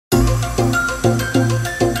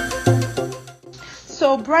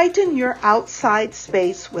So brighten your outside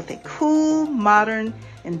space with a cool, modern,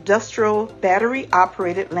 industrial,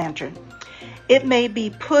 battery-operated lantern. It may be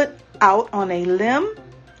put out on a limb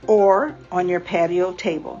or on your patio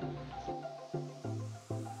table.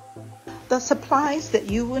 The supplies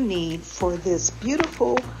that you will need for this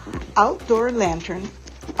beautiful outdoor lantern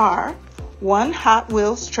are 1 Hot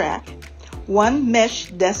Wheels track, 1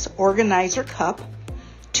 mesh desk organizer cup,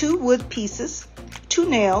 2 wood pieces, 2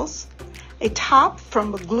 nails, a top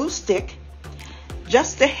from a glue stick,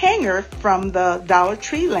 just a hanger from the Dollar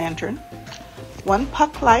Tree lantern, 1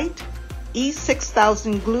 puck light,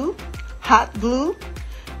 E6000 glue, hot glue,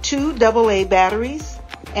 2 AA batteries,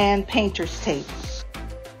 and painter's tape.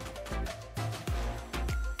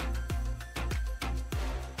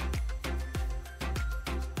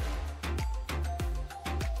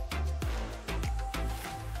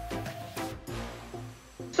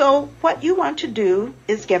 So what you want to do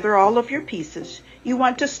is gather all of your pieces. You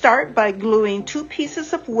want to start by gluing 2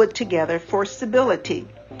 pieces of wood together for stability.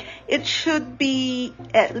 It should be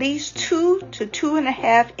at least 2 to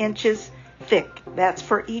 2.5 inches thick. That's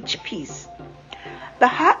for each piece. The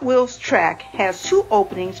Hot Wheels track has 2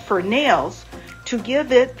 openings for nails to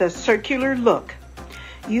give it the circular look.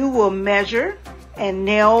 You will measure and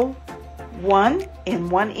nail one in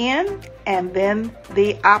one end and then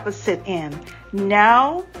the opposite end.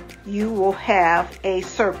 Now you will have a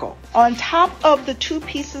circle on top of the 2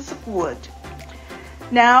 pieces of wood.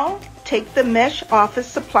 Now take the mesh office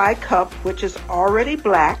supply cup, which is already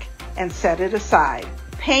black, and set it aside.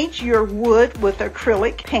 Paint your wood with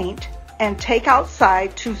acrylic paint and take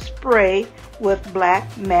outside to spray with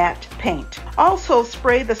black matte paint. Also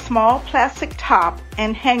spray the small plastic top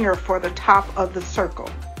and hanger for the top of the circle.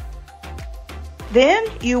 Then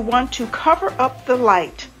you want to cover up the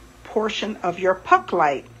light portion of your puck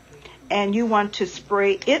light, and you want to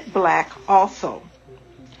spray it black also.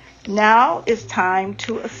 Now it's time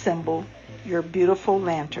to assemble your beautiful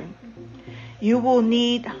lantern. You will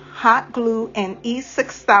need hot glue and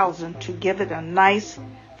E6000 to give it a nice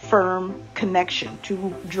firm connection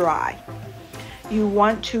to dry. You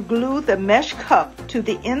want to glue the mesh cup to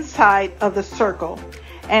the inside of the circle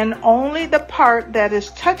and only the part that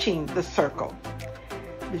is touching the circle.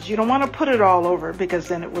 But you don't want to put it all over because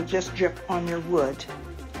then it will just drip on your wood.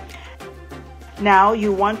 Now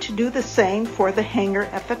you want to do the same for the hanger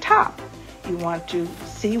at the top. You want to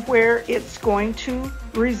see where it's going to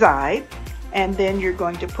reside, and then you're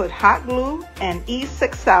going to put hot glue and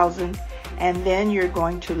E6000, and then you're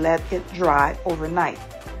going to let it dry overnight.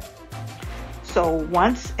 So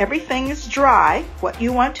once everything is dry, what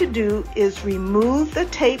you want to do is remove the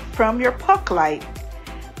tape from your puck light,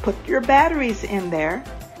 put your batteries in there,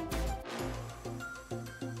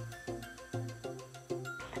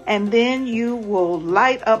 and then you will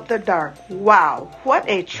light up the dark. Wow, what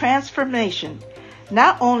a transformation.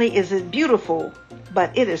 Not only is it beautiful,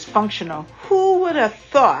 but it is functional. Who would have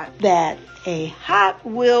thought that a Hot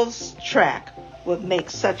Wheels track would make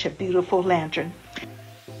such a beautiful lantern?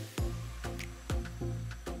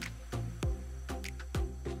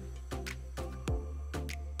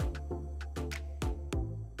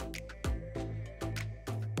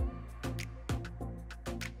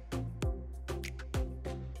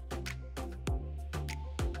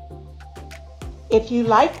 If you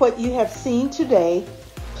like what you have seen today,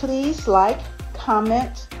 please like,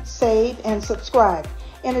 comment, save, and subscribe.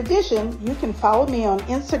 In addition, you can follow me on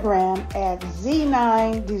Instagram at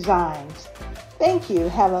Z9Designs. Thank you.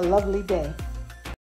 Have a lovely day.